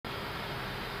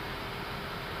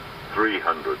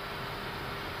300,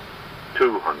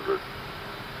 200,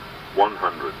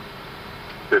 100,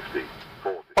 50,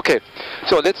 40. Okay,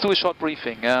 so let's do a short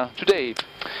briefing. Today,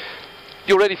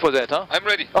 you're ready for that, huh? I'm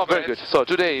ready. Oh, very good. So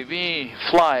today we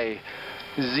fly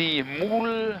the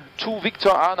Mool to Victor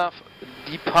Arnav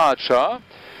departure,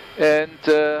 and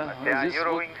this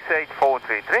Eurowings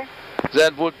 8433.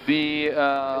 that would be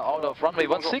out of runway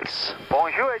 16.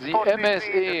 The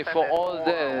MSA for all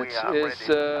that is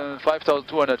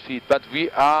 5,200 feet, but we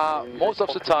are most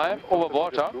of the time over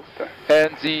water,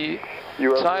 and the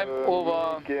time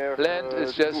over land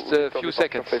is just a few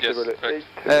seconds. Yes,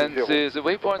 And the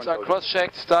waypoints are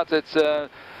cross-checked, start at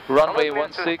runway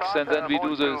 16, and then we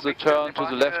do the turn to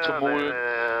the left to Mool,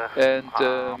 and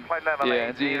yeah,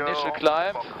 and the initial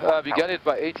climb, we got it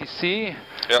by ATC.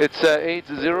 Yep. It's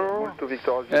 80,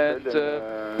 and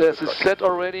there's a set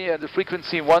already, and the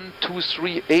frequency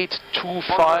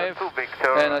 123.825,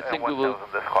 and I think they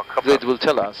will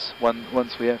tell us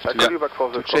once we have to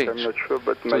change to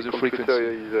the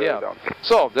frequency. Yeah.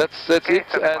 So that's it,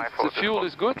 and the fuel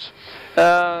is good.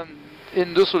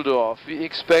 In Düsseldorf, we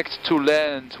expect to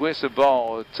land with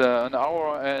about an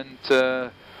hour and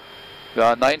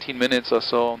 19 minutes or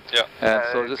so. Yeah. And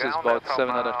so this is about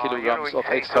 700 kilograms of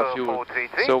extra fuel.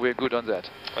 So we're good on that.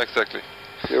 Exactly.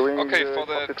 Okay, for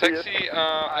the taxi,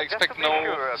 I expect no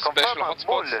special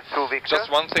hotspots. Just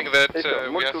one thing that we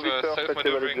have a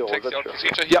self-maneuvering taxi-out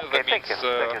procedure here. That means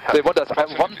they want us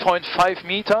 1.5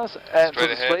 meters and to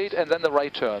the straight and then the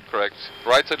right turn. Correct.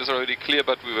 Right side is already clear,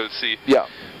 but we will see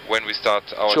when we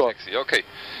start our taxi. Okay.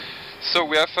 So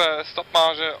we have a stop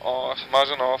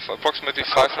margin of approximately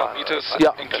 500 meters,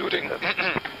 including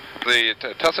the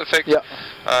TAS effect,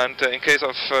 and in case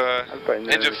of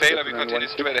engine failure we continue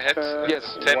straight ahead.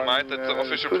 10 miles, that's the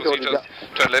official procedures,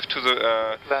 turn left to the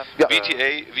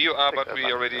BTA VOR, but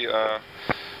we already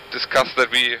discussed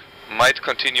that we might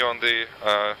continue on the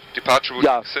departure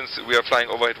route since we are flying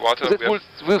overhead water.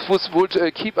 This would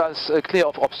keep us clear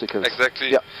of obstacles.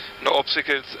 Exactly, no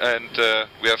obstacles, and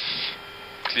we have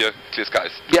clear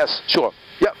skies. Yes, sure.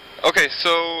 Yeah. Okay,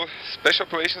 so special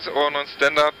operations or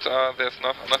non-standard, there's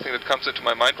nothing that comes into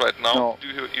my mind right now. No. Do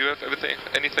you have anything?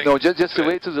 No, just the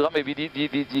way to the runway.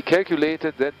 We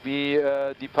calculated that we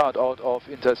depart out of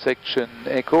intersection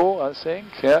Echo, I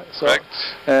think. Yeah. So, correct.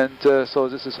 And so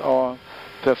this is our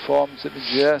performance. Let me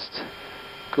just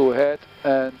go ahead,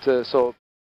 and so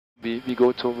we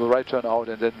go to the right turn out,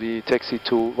 and then we taxi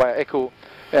via Echo.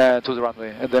 To the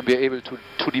runway, and then we are able to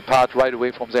depart right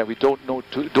away from there. We don't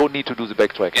need to do the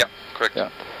backtrack. Yeah, correct. Yeah.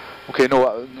 Okay,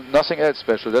 no, nothing else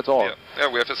special. That's all. Yeah,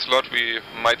 we have a slot. We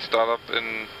might start up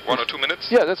in 1 or 2 minutes.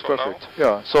 Yeah, that's perfect.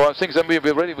 Now. Yeah. So I think then we're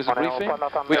ready with the briefing.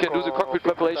 We can do the cockpit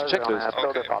preparation checklist.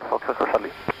 Okay.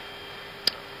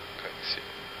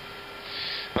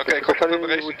 Okay, cockpit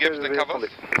preparation gives the covers.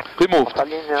 Removed.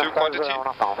 Fuel quantity.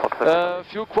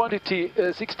 Fuel quantity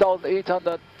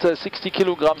 6,860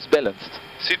 kilograms balanced.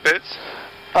 Seat belts.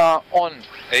 On.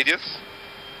 ATIS.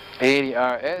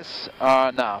 ADRS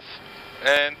nav.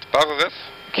 And baro ref.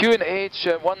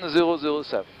 QNH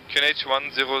 1007. QNH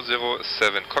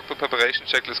 1007. Cockpit preparation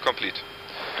checklist complete.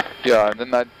 Yeah, and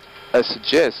then I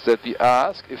suggest that we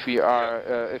ask if we are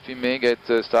if we may get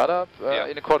startup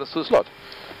in accordance to the slot.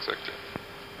 Exactly.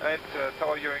 And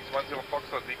Tower Eurowings One Zero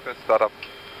Foxtrott request startup.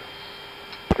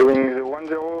 Eurowings One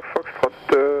Zero Foxtrott,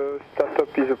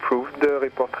 startup is approved,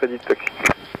 report ready taxi.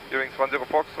 Eurowings One Zero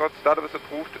Foxtrott, startup is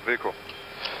approved, Wilco.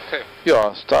 Okay.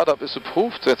 Yeah, startup is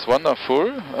approved, that's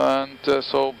wonderful. And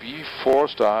so before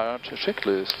start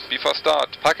checklist. Before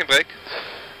start, park and brake.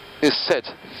 Is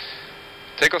set.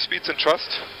 Takeoff speeds and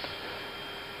thrust.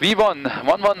 V1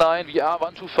 119, VR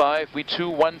 125,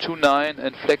 V2 129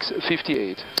 and flex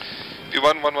 58.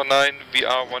 V1 119,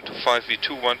 VR 125,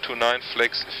 V2 129,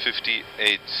 flex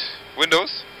 58.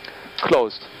 Windows?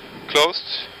 Closed.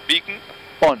 Closed. Beacon?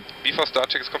 On. Before start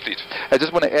check is complete. I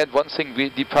just want to add one thing, we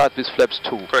depart with flaps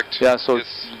 2. Correct. Yeah, so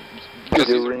just as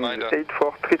a reminder.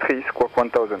 8433, squawk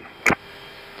 1000.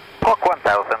 Squawk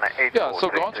 1000, yeah, so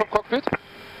ground from cockpit?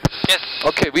 Yes.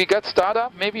 Okay, we got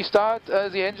startup, maybe start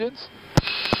the engines?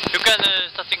 You can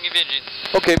starting the engine.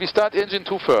 Okay, we start engine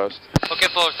 2 first. Okay,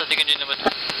 for starting engine number 2.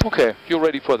 Okay, you're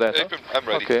ready for that? Huh? I'm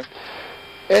ready. Okay.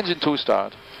 Engine 2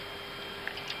 start.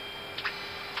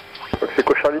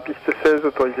 Coxeco Charlie, piste 16,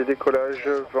 autorisé décollage,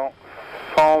 vent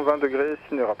 120 degrés,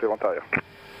 signe rappelé vent arrière.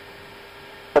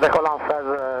 Décolle en 16,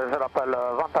 je rappelle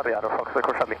vent arrière,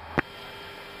 Coxeco Charlie.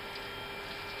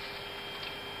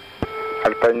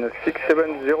 Alpine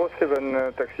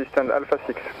 6707, taxi stand Alpha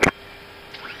 6.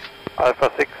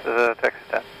 Alpha 6, taxi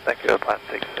stand. Thank you, Alpine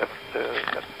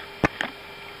 6727.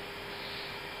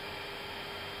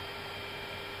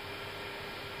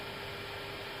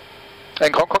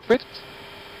 And ground cockpit?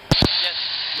 Yes.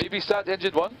 Maybe start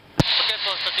engine 1? Okay,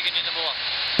 for starting engine number 1.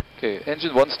 Okay,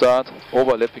 engine 1 start,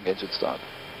 overlapping engine start.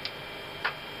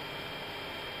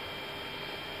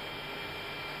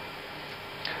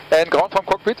 And ground from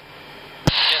cockpit?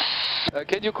 Yes.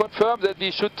 Can you confirm that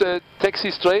we should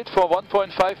taxi straight for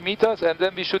 1.5 meters and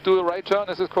then we should do a right turn,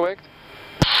 is this correct? Yes,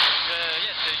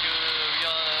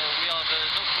 we are the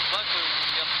no pushback,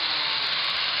 we have to,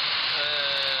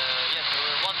 yes,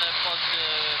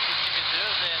 1.50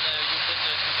 meters and you turn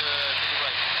to the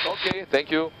right. Okay, thank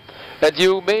you. And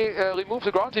you may remove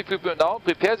the ground equipment now,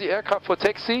 prepare the aircraft for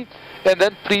taxi, and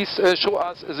then please show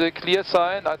us the clear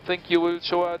sign. I think you will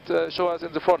show us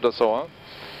in the front or so, huh?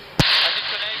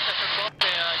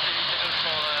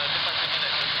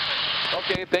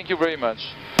 Okay, thank you very much.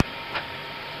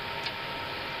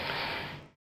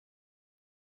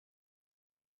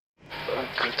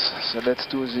 Good, so let's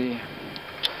do the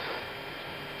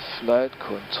flight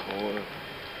control.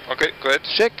 Okay, go ahead.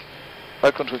 Check.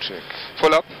 Flight control check.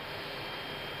 Full up.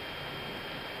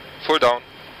 Full down.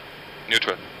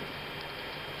 Neutral.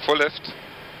 Full left.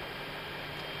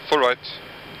 Full right.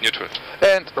 Neutral.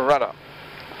 And rudder.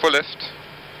 Full left.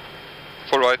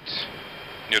 Full right.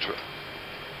 Neutral.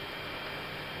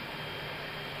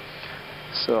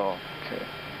 So, okay.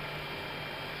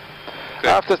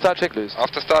 After start checklist.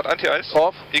 After start anti-ice.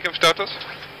 Off. ECAM status.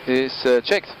 Is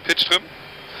checked. Pitch trim.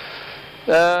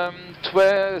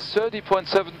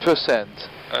 30.7%.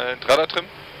 And radar trim.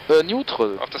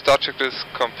 Neutral. After start checklist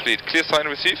complete. Clear sign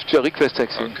received. Yeah, request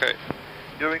taxi. Okay.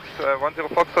 Eurowings One Zero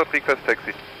Foxtrott, request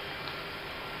taxi.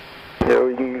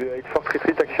 Eurowings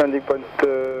 8433, taxi landing point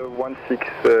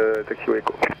 16, taxi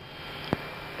echo.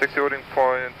 Taxi holding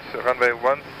point runway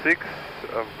 16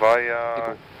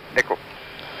 via Echo.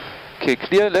 Okay,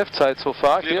 clear left side so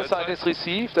far. Clear sign is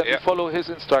received and yeah. we follow his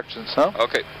instructions, huh?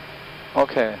 Okay.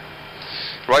 Okay.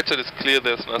 Right side is clear,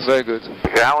 there's nothing. Very good.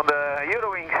 Ground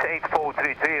Eurowings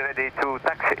 8433 ready to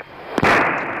taxi.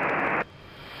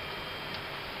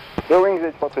 Eurowings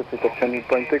 8433, taxi landing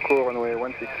point Echo, runway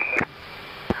 16.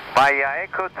 Via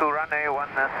Echo to runway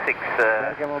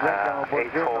 16,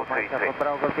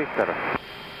 8433.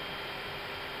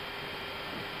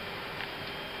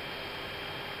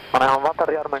 On est en vente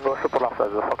arrière, main gauche pour la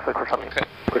 16, Fox Echo Charlie. Okay.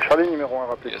 Echo Charlie, numéro 1,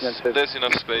 rappelez Yes, signal 16. there's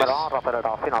enough space. Numéro 1,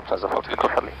 rappellera final 16, Fox Echo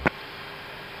Charlie.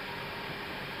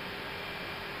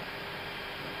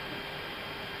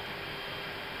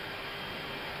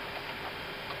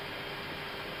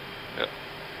 Yeah.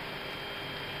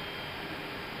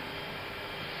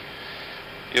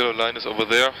 Yellow line is over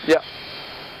there. Yeah.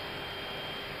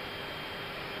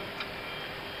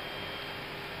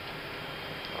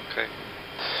 Okay.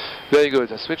 Very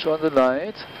good. I switch on the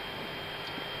light.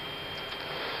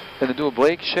 And then do a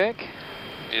brake check.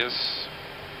 Yes.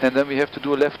 And then we have to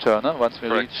do a left turn, huh? Once we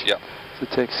Correct. reach Yeah. the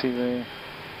taxiway.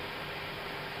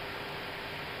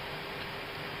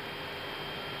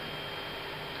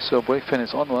 So brake fan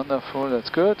is on, wonderful, that's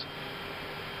good.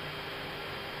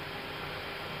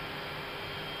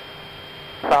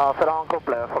 Ça sera en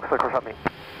complet, Fox Echo Charlie.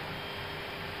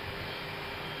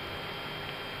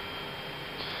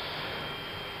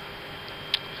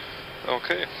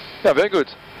 Okay. Yeah, very good.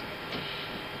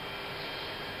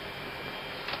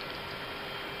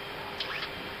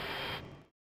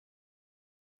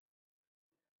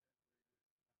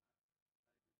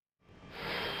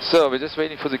 So we're just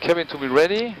waiting for the cabin to be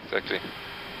ready. Exactly.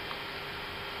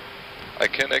 I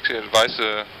can actually advise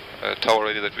the tower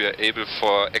already that we are able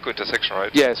for echo intersection,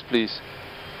 right? Yes, please.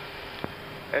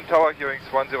 And tower, Eurowings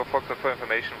 10 Foxtrott, for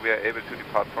information, we are able to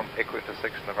depart from echo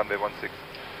intersection runway 16.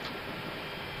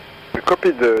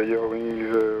 Copy the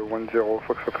Eurowings 10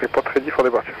 Foxtrott, report ready for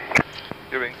departure.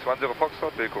 Eurowings 10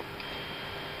 Foxtrott, vehicle.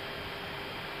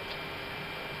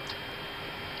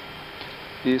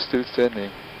 He is still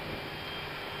standing.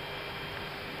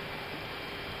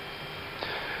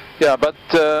 Yeah, but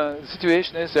the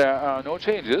situation is there are no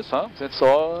changes, huh? That's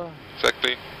all.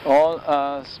 Exactly. All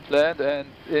as planned, and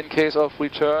in case of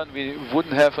return, we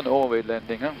wouldn't have an overweight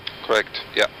landing, huh? Correct.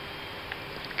 Yeah.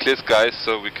 Clear skies,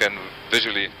 so we can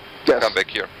visually come back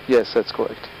here. Yes, that's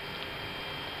correct.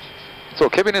 So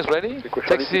cabin is ready.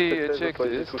 Taxi checked.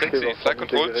 Taxi flight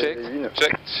control checked.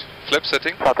 Checked. Flap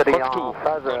setting. Config 2.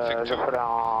 Config 2.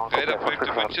 Radar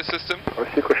predictive windshield system.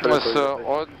 Was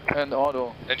on and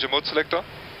auto. Engine mode selector.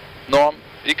 Norm.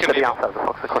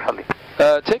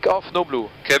 Takeoff, no blue.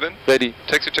 Cabin. Ready.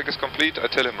 Taxi check is complete. I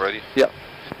tell him ready. Yeah.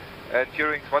 And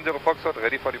Eurowings 10 Foxtrott,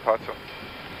 ready for departure.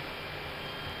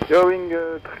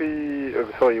 Eurowings 10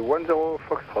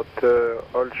 Foxtrott,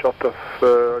 all short of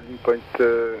landing point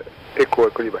Echo, I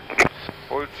call you back.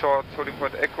 hold short, holding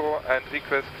point Echo, and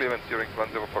request clearance Eurowings 10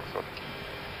 Foxtrot.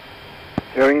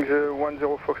 Eurowings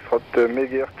 10 Foxtrot,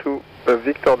 Megair to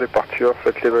Victor departure,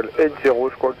 flight level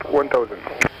 80, squawk 1000.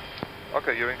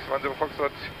 Okay, Eurowings 10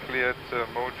 Foxtrot, cleared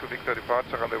mode to Victor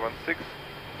departure, runway 16,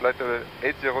 flight level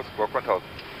 80, squawk 1000.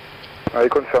 I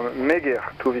confirm, Megair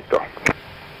to Victor.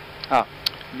 Ah,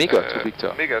 Mega to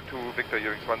Victor. Mega to Victor,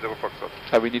 Eurowings 10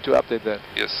 Foxtrot. We need to update that.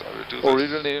 Yes, I will do this.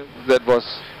 Originally, that was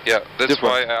that's different.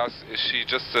 why I asked. She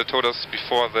just told us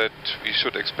before that we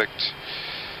should expect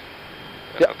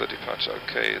another departure.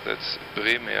 Okay, that's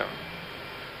Bremer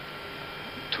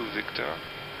to Victor.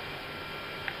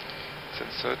 It's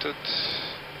inserted.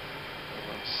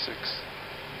 16.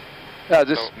 Yeah,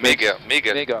 this Mega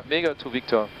to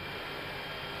Victor.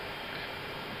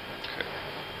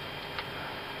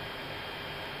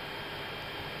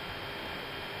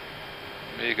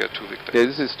 Mega to Victor. Yeah,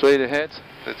 this is straight ahead.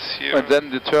 That's here. And then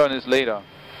the turn is later.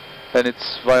 And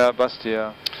it's via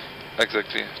Bastia.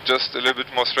 Exactly. Just a little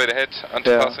bit more straight ahead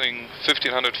until passing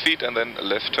 1500 feet and then a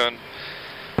left turn.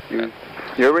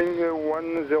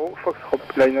 Eurowings 10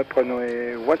 Foxtrot, line up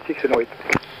runway 16 and wait.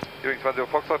 Eurowings 10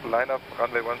 Foxtrot, line up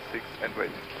runway 16 and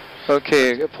wait.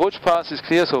 Okay, approach path is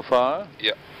clear so far.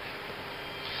 Yeah.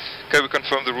 Okay, we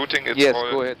confirm the routing. It's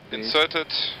all go ahead, inserted.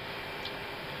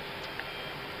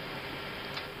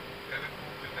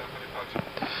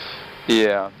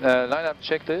 Yeah, line-up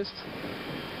checklist.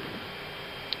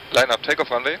 Line-up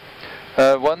takeoff runway.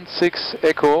 16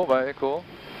 Echo via Echo.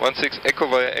 16 Echo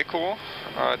via Echo.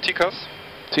 TCAS.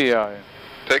 TI.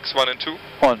 Takes 1 and 2.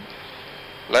 On.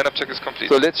 Line-up check is complete.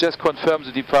 So let's just confirm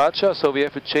the departure. So we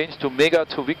have a change to Mega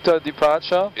to Victor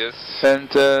departure. Yes. And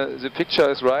the picture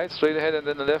is right, straight ahead and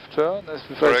then the left turn,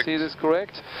 if I see this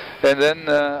correct. And then,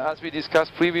 as we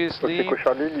discussed previously, we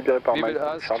will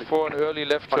ask for an early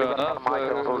left turn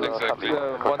exactly.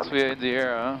 once we are in the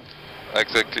air.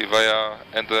 Exactly, via,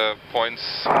 and the points,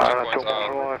 checkpoints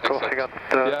are exact.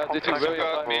 Yeah, did you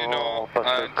verify? Milino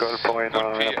and Golpi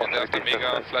and after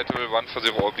Mega, flight level 140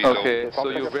 or below. Okay, so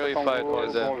you verified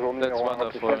all that.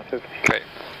 That's wonderful. Okay.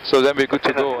 So then we're good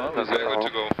to go, huh? We're good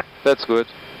to go. That's good.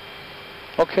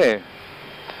 Okay.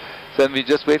 Then we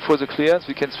just wait for the clearance.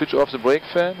 We can switch off the brake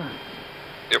fan.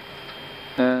 Yep.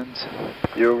 And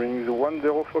Eurowings 10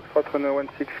 Foxtrot, runway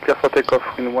 16, clear for takeoff,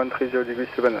 wind 130 degrees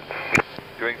 7 knots.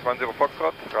 Eurowings 10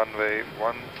 Foxtrot, runway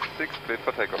 16, cleared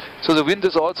for takeoff. So the wind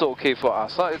is also okay for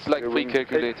us, huh? It's like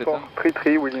pre-calculated.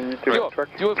 8433, will you need to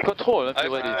extract? You have control, aren't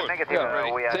you ready? Negative,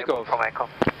 we are takeoff. from Echo.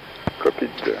 Copy.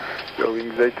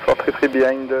 Eurowings 8433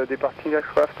 behind the departing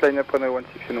aircraft, line up runway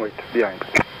 16 and wait, behind.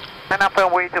 Line up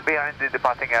and wait behind the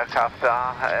departing aircraft,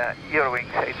 Eurowings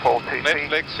 8433.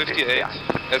 Netflix 58,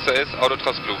 SAS,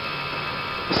 Autotrace Blue.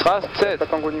 Strasse 7.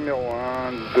 Tango numéro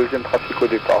 1, deuxième trafic au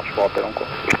départ, je vous rappelle encore.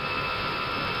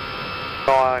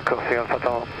 Non, Corsica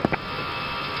Island.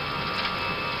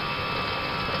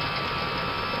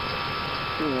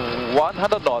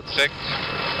 100 knots. Checked.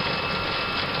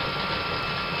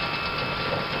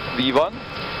 V1.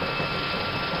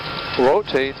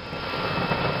 Rotate.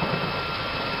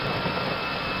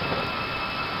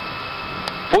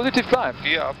 Positive climb.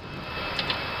 Gear up.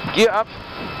 Gear up.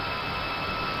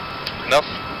 Enough.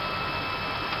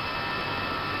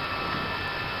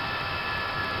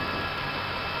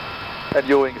 And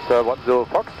Eurowings 10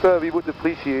 Fox, we would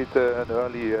appreciate an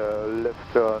early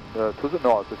left turn to the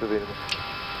north if available.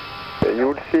 You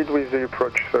will see it with the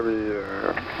approach, sorry,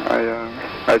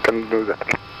 I can do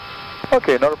that.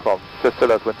 Okay, not a problem. Just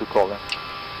tell us when to call them.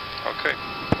 Okay.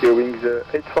 Eurowings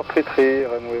 8433,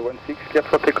 runway 16, clear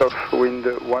for takeoff, wind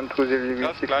 120 degrees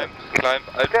 6 knots. Climb,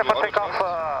 Clear for takeoff,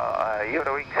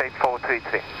 Eurowings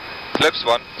 8433. Flaps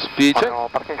 1. Speed check.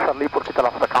 Parking Charlie pour quitter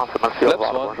la fréquence, merci, au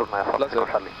revoir, bonne journée, Echo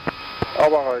Charlie. Au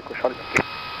revoir, Echo Charlie.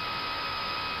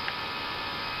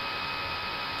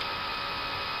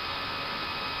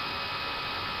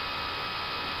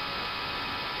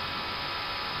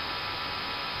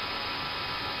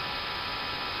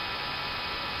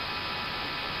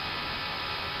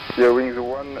 Eurowings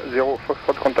 10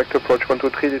 Foxtrot, contact approach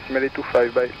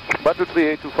 123.825, bye.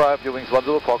 123.825, Eurowings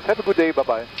 10 Fox. Have a good day,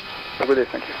 bye-bye. Have a good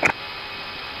day, thank you.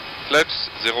 Flaps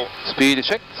 0. Speed is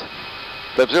checked.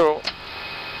 Flap 0.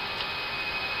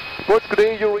 What's good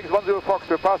day, Eurowings 10 Fox.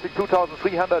 We're passing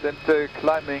 2,300 and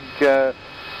climbing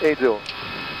 80.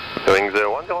 Eurowings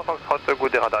 10 Foxtrot,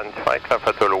 good radar identify, climb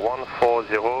shuttle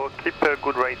 140, keep a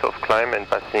good rate of climb and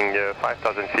passing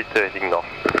 5,000 feet heading north.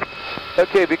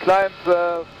 Okay, we climbed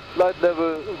flight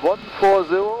level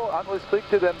 140,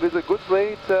 unrestricted and with a good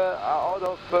rate out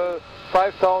of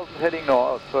 5,000 heading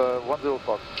north, 10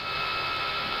 Fox.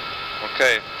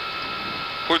 Okay.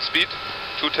 Full speed,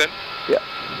 210. Yeah.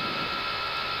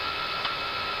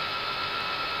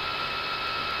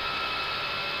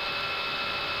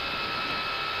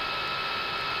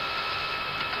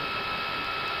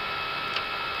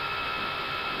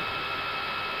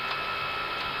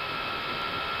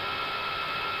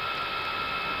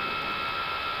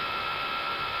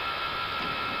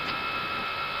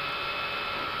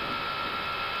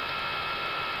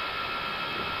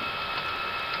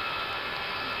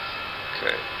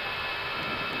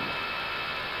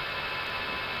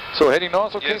 So heading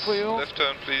north, okay yes, for you? Left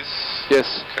turn, please.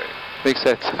 Yes. Okay. Makes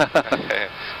sense.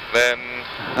 Then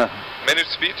manage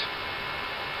speed.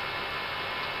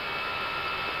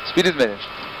 Speed is managed.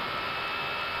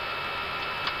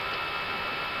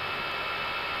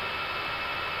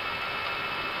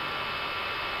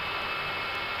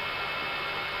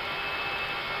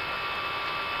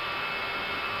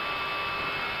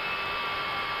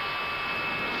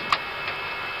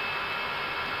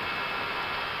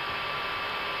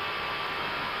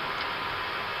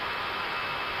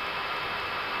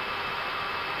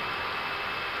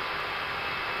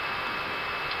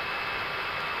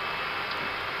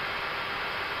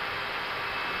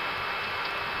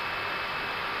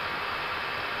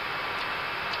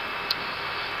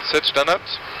 Set standard.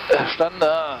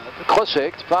 Standard.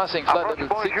 Cross-checked. Passing flight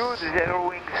level 6.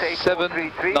 Eurowings 7.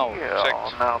 Now.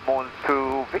 Checked. On monte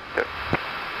to Victor.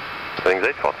 Eurowings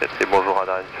 843, bonjour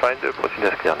radar undefined, proceed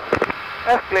as clear.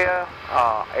 As clear.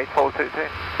 8433.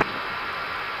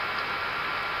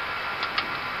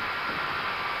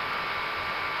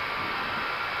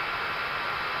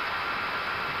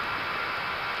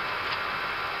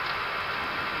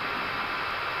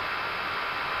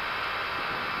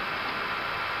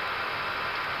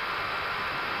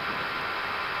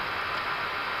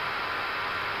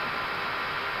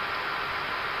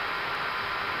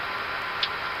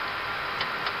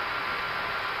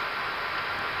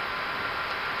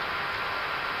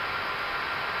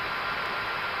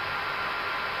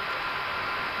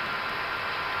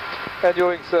 And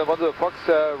Eurowings One Zero Fox,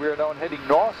 we are now heading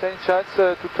north. Any chance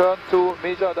to turn to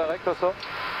major direct or so?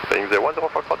 Eurowings One Zero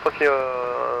Foxtrott, continue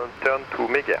turn to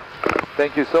Mega.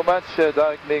 Thank you so much,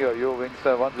 direct mega, Eurowings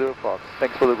One Zero Fox.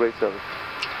 Thanks for the great service.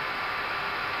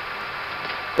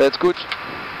 That's good.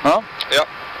 Huh? Yeah.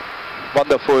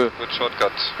 Wonderful. Good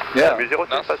shortcut. Yeah. Bus 0,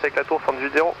 Nice. passe avec la tour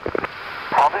 118-0.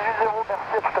 118-0,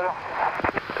 merci, à tout à l'heure.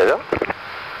 Très bien.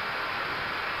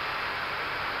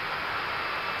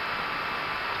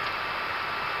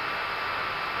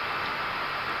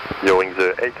 Eurowings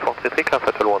 8433, climb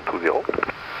flight level 120.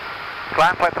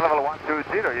 Climb flight level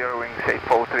 120, Eurowings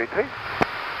 8433.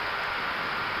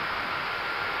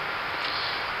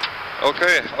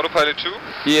 Okay, autopilot 2.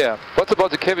 Yeah. What about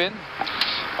the cabin?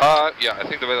 Yeah, I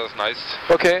think the weather is nice.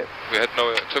 Okay. We had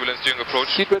no turbulence during approach.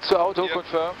 Seatbelts to auto, Yep.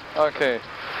 confirm. Okay.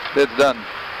 That's done.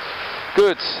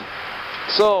 Good.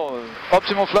 So,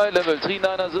 optimum flight level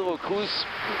 390, cruise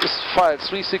is files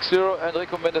 360 and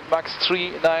recommended max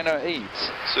 398.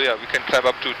 So yeah, we can climb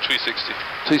up to 360.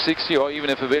 360 or even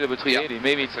if available 380. Yeah,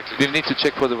 Maybe exactly. we need to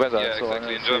check for the weather. Yeah, and so on.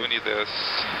 exactly. In Germany there's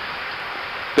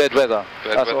Bad weather,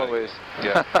 bad as weather. always.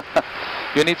 Yeah.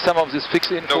 You need some of this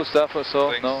fixed info Nope. stuff or so?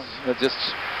 Thanks. No? Just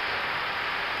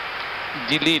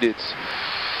delete it.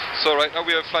 So right now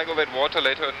we are flying over in water.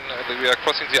 Later we are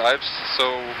crossing the Alps,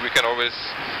 so we can always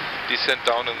descend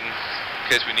down in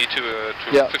case we need to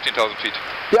Yeah. 15,000 feet.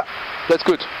 Yeah, that's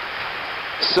good.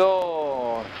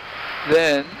 So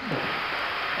then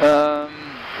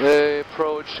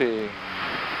approaching.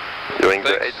 Eurowings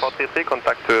Thanks. 8433,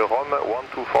 contact Rome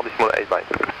 124.8 bind.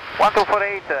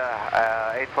 1248,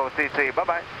 8433, bye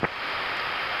bye.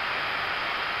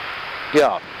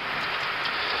 Yeah.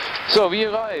 So we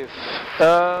arrive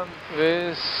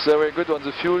with very good on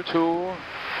the fuel too.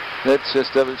 Let's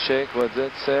just double check what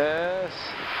that says.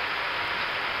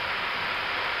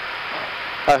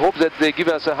 I hope that they give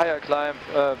us a higher climb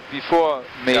before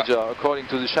major, according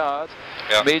to the chart.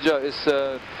 Yeah. Major is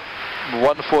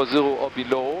 140 or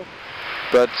below,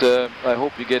 but I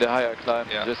hope we get a higher climb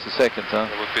in just a second. Huh?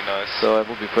 That would be nice. So it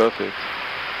would be perfect.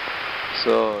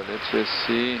 So let's just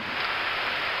see.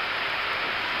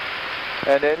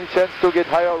 And any chance to get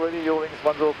higher already, Eurowings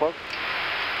One Zero Fox?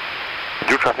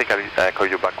 Due traffic, I'll call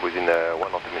you back within 1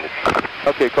 or 2 minutes.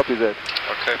 Okay, copy that.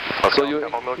 Okay. So you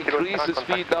increase the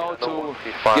speed now to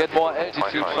get more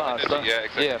altitude fast, huh? Yeah,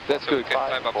 exactly. Yeah, that's so good. we can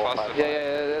climb up faster.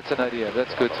 Yeah, that's an idea.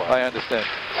 That's good. I understand.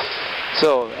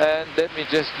 So, and let me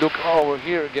just look over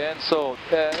here again. So,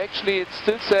 actually it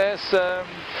still says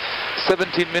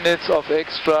 17 minutes of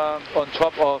extra on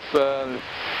top of the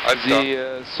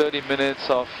 30 minutes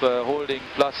of holding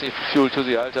plus if fuel to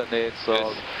the alternate. So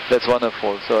Yes. that's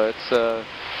wonderful. So it's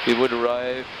we would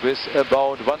arrive with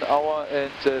about 1 hour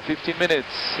and 15 minutes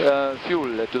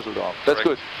fuel at Düsseldorf. That's Correct.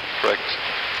 good. Correct.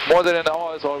 More than an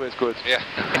hour is always good. Yeah.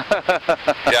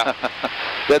 Yeah.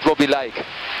 That's what we like.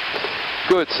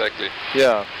 Good. Exactly.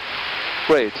 Yeah.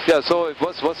 Great. Yeah. So it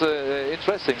was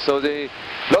interesting. So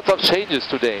lots of changes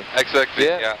today. Exactly.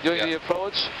 Yeah. During the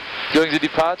approach, during the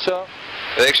departure.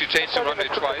 They actually changed the runway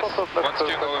twice. Once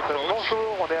during our approach,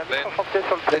 then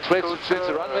they changed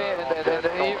the runway and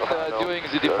even during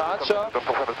the departure.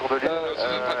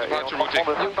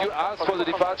 routing. You asked for the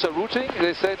departure routing,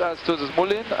 they sent us to the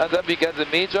Smolin, and then we get the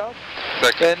major.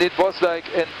 Exactly. And it was like,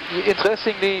 and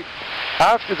interestingly,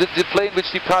 after the plane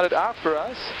which departed after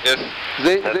us, yes,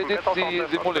 they did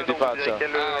the Smolin departure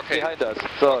behind us.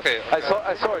 So I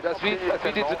saw it as we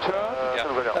did the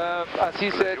turn. As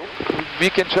he said, we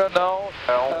can turn now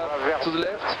to the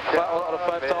left out of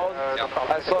 5,000.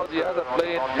 I saw the other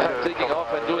plane taking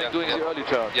off and doing the early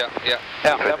turn.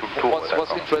 That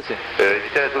was interesting.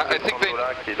 I think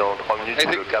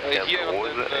here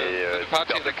on the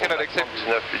departure they cannot accept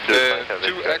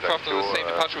two aircraft on the same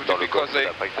departure route because they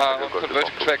are on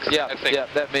converging tracks. I think. Yeah,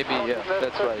 that may be. Yeah,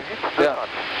 that's right. Yeah.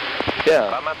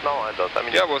 Yeah,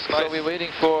 it was nice. So we're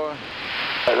waiting for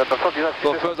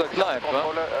further climb,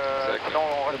 huh?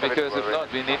 Exactly. Because if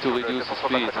not, we need to reduce the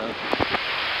speed. Huh?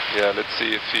 Yeah, let's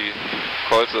see if he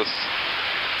calls us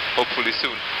hopefully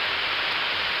soon.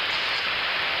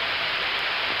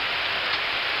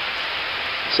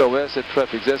 So where's the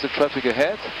traffic? There's the traffic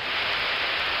ahead.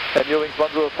 And Eurowings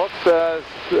One Zero Foxtrott,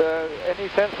 any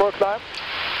sense for a climb?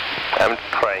 I'm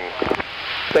trying.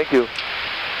 Thank you.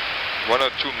 1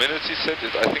 or 2 minutes, he said.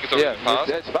 I think it's already fast.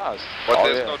 Yeah, it's fast. But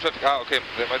there's no traffic. Okay,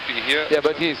 there might be here. Yeah,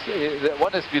 but the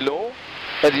one is below,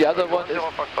 and the other one is...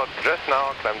 Just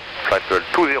now, climb flight level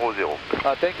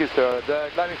 200. Thank you, sir.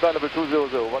 The climbing flight level 200,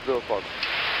 10 Fox.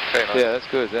 Okay, nice. Yeah, that's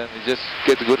good. Then you just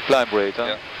get a good climb rate,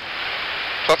 huh? Yeah.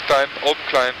 Fast climb, open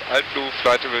climb, alt blue,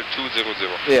 flight level 200.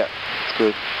 Yeah, it's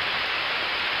good.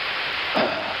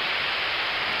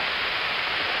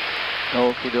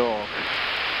 Okie doke.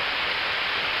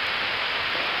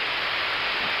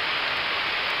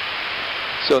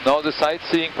 So now the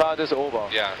sightseeing part is over.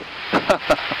 Yeah.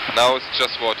 Now it's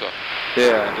just water.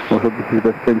 Yeah. Bonjour, this is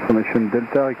Bastia Information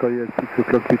Delta, recordé at 6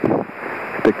 o'clock PT.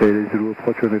 Expect a Zulu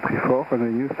approach on a 34, and a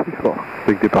news 34,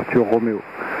 avec departure Romeo.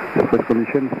 Surface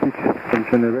condition 6,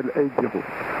 condition level 80.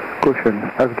 Caution,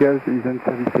 half gas is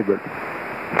unserviceable.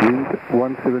 Wind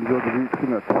 170 degrees 2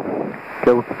 knots.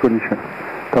 Chaotic condition.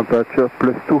 Temperature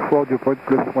 +24, dew point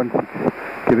 +16.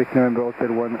 Quebec November Hotel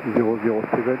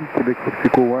 1007, Quebec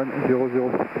Mexico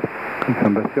 1006.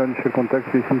 Confirm Bastia, initial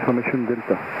contact with Information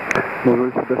Delta. Bonjour,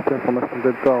 ici Bastia, Information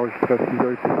Delta, enregistré à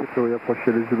 6h ici, prévoyez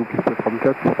approcher les Zulu piste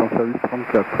 34, c'est en service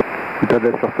 34. État de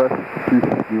la surface 6,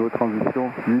 niveau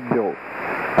transition 80.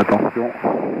 Attention,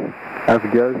 half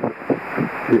gaz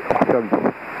et hors service.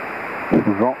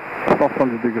 Vent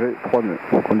 170 degrés 3 nœuds,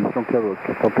 condition cavoc,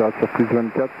 température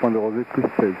 +24, point de rosée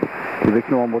 +16. Québec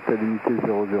Novembre Hotel unité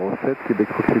 007, Québec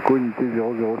Mexico unité 006.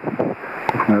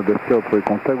 Confirmé à Bastia au premier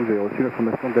contact, vous avez reçu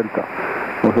l'information Delta.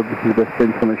 Bonjour, this is Bastia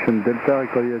Information Delta,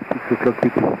 recordé at 6 o'clock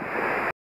PT.